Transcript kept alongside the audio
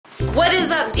What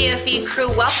is up, DFE crew?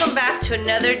 Welcome back to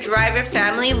another Driver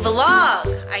Family vlog.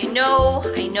 I know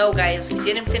guys, we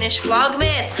didn't finish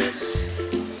Vlogmas.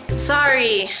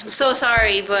 Sorry, I'm so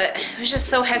sorry, but it was just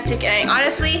so hectic, and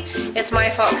honestly, it's my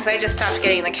fault because I just stopped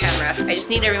getting the camera. I just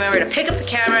need to remember to pick up the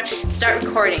camera and start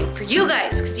recording for you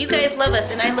guys, because you guys love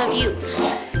us and I love you.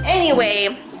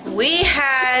 Anyway, we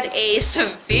had a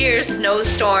severe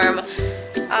snowstorm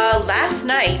last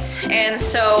night, and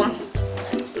so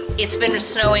it's been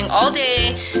snowing all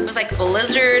day. It was like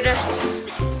blizzard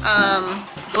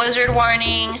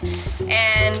warning,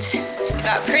 and it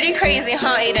got pretty crazy,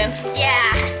 huh, Aiden?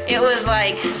 Yeah. It was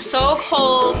like so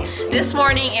cold. This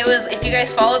morning it was, if you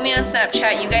guys followed me on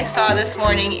Snapchat, you guys saw this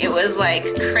morning, it was like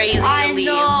crazy to leave.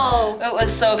 I know. It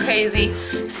was so crazy.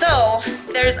 So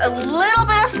there's a little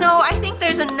bit of snow. I think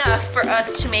there's enough for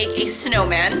us to make a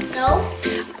snowman. No.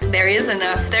 There is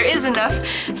enough. There is enough.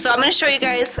 So I'm going to show you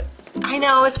guys. I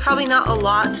know it's probably not a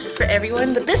lot for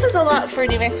everyone, but this is a lot for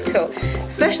New Mexico.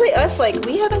 Especially us, like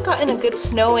we haven't gotten a good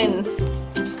snow in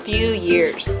few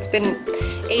years. It's been,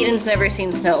 Aiden's never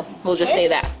seen snow. We'll just say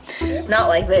that. Not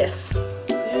like this.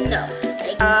 No.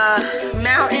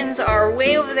 Mountains are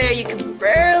way over there. You can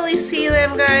barely see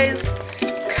them, guys.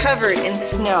 Covered in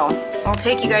snow. I'll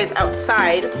take you guys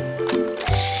outside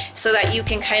so that you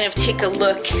can kind of take a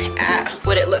look at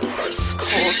what it looks like. It's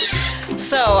cold.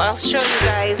 So I'll show you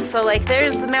guys. So like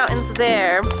there's the mountains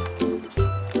there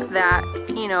that,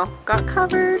 you know, got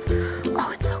covered.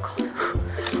 Oh, it's so cold.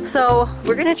 So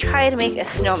we're gonna try to make a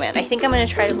snowman. I think I'm gonna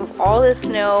try to move all this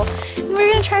snow, and we're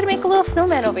gonna try to make a little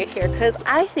snowman over here because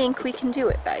I think we can do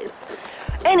it, guys.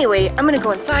 Anyway, I'm gonna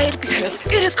go inside because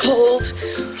it is cold.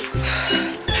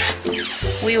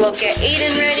 We will get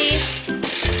Aiden ready.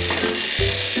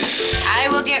 I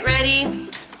will get ready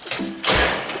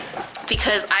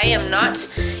because I am not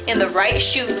in the right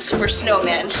shoes for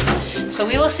snowman. So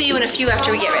we will see you in a few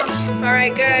after we get ready.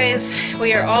 Alright guys,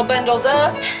 we are all bundled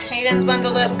up. Aiden's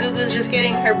bundled up, Gugu's just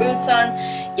getting her boots on.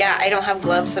 Yeah, I don't have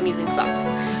gloves, so I'm using socks.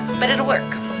 But it'll work.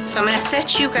 So I'm gonna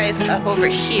set you guys up over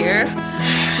here.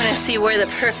 I'm gonna see where the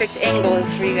perfect angle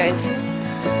is for you guys.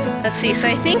 Let's see, so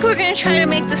I think we're gonna try to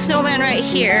make the snowman right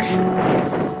here.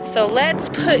 So let's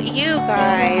put you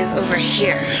guys over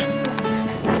here.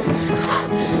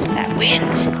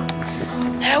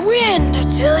 That wind, I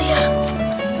tell ya.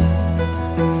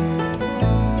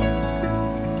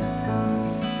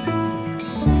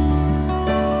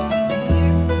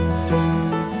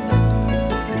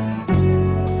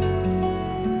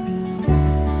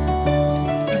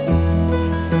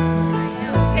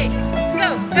 Okay, so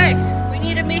guys, we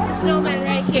need to make a snowman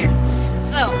right here.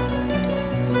 So,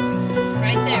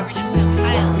 right there, we're just gonna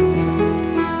pile it.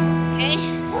 Okay?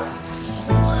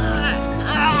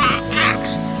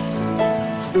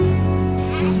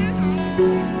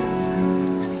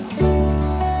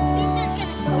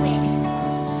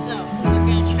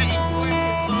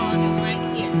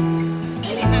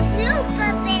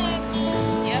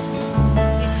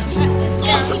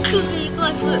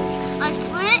 My foot.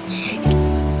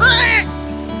 Alright.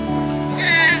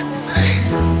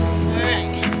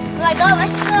 So I got my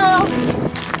snow.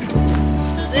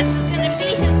 So this is gonna be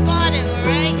his bottom,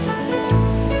 alright?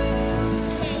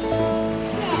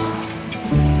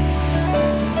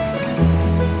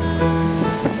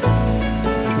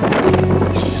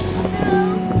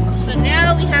 So now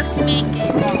we have to make a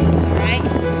ball, alright?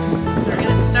 So we're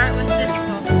gonna start with this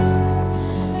ball.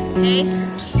 Okay?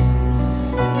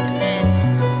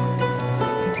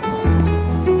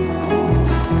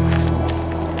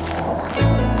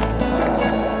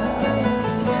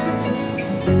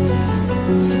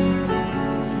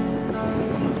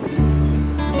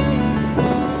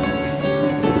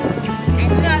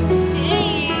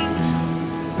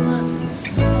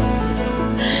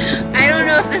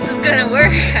 If this is gonna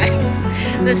work, guys.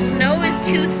 The snow is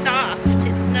too soft.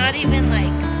 It's not even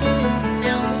like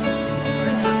melting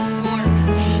or not formed,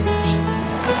 I should say.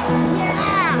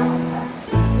 Yeah.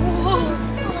 Whoa.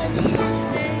 Oh, this is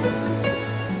very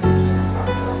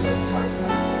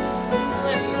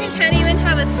Look, we can't even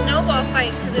have a snowball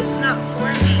fight because it's not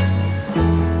forming.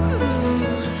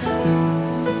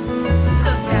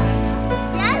 So sad.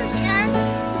 Yeah, we can.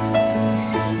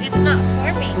 It's not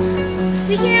forming.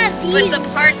 We can have these. But the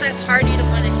part that's hard, you don't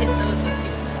want to hit those with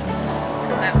you,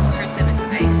 because that will hurt them. It's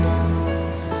ice.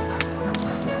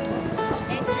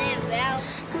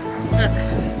 Look.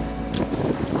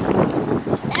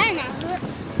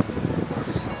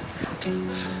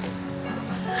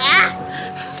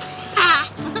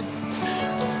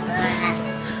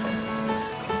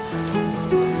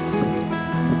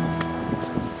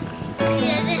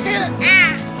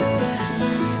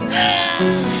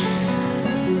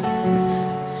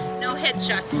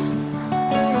 headshots.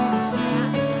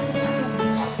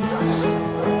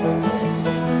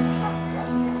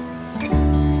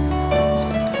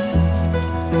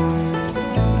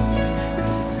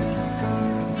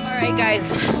 Alright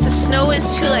guys, the snow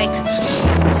is too like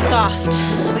soft.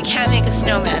 We can't make a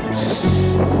snowman.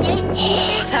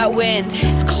 That wind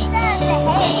is cold.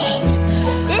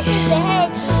 This is the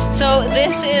head. So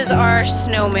this is our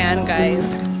snowman, guys.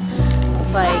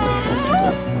 Like,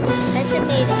 That's a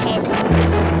made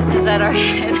head. is that our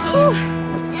head?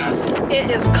 It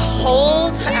is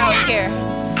cold out here.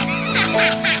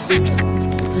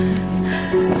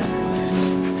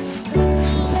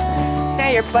 Now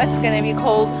your butt's gonna be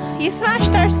cold. You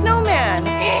smashed our snowman.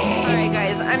 Alright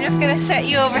guys, I'm just gonna set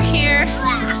you over here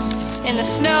in the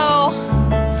snow.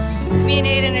 Me and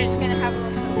Aiden are just gonna have a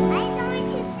little fun. I'm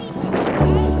going to sleep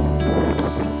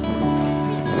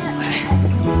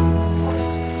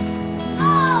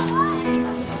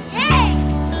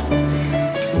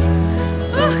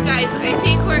Oh, guys, I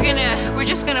think we're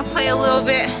just gonna play a little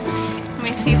bit. Let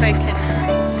me see if I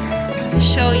can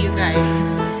show you guys.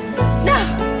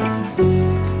 No!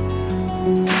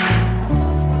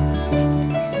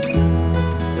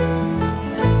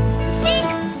 See?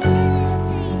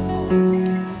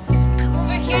 Come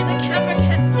over here, the camera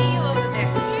can't see you over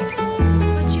there.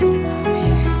 But you have to go over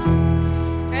here.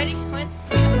 Ready? 1,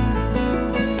 2.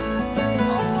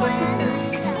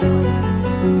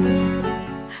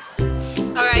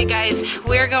 Alright guys,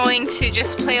 we're going to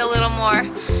just play a little more,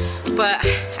 but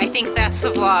I think that's the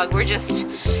vlog. We're just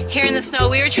here in the snow.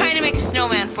 We were trying to make a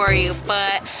snowman for you,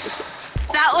 but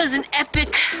that was an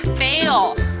epic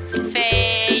fail.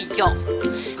 Fail.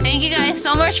 Thank you guys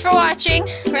so much for watching.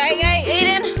 Right, guys?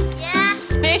 Aiden? Yeah.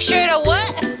 Make sure to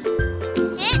what?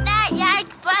 Hit that like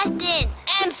button.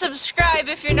 And subscribe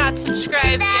if you're not subscribed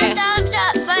Hit that yet. thumbs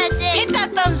up button. Hit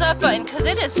that thumbs up button because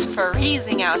it is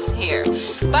freezing out here.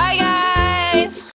 Bye.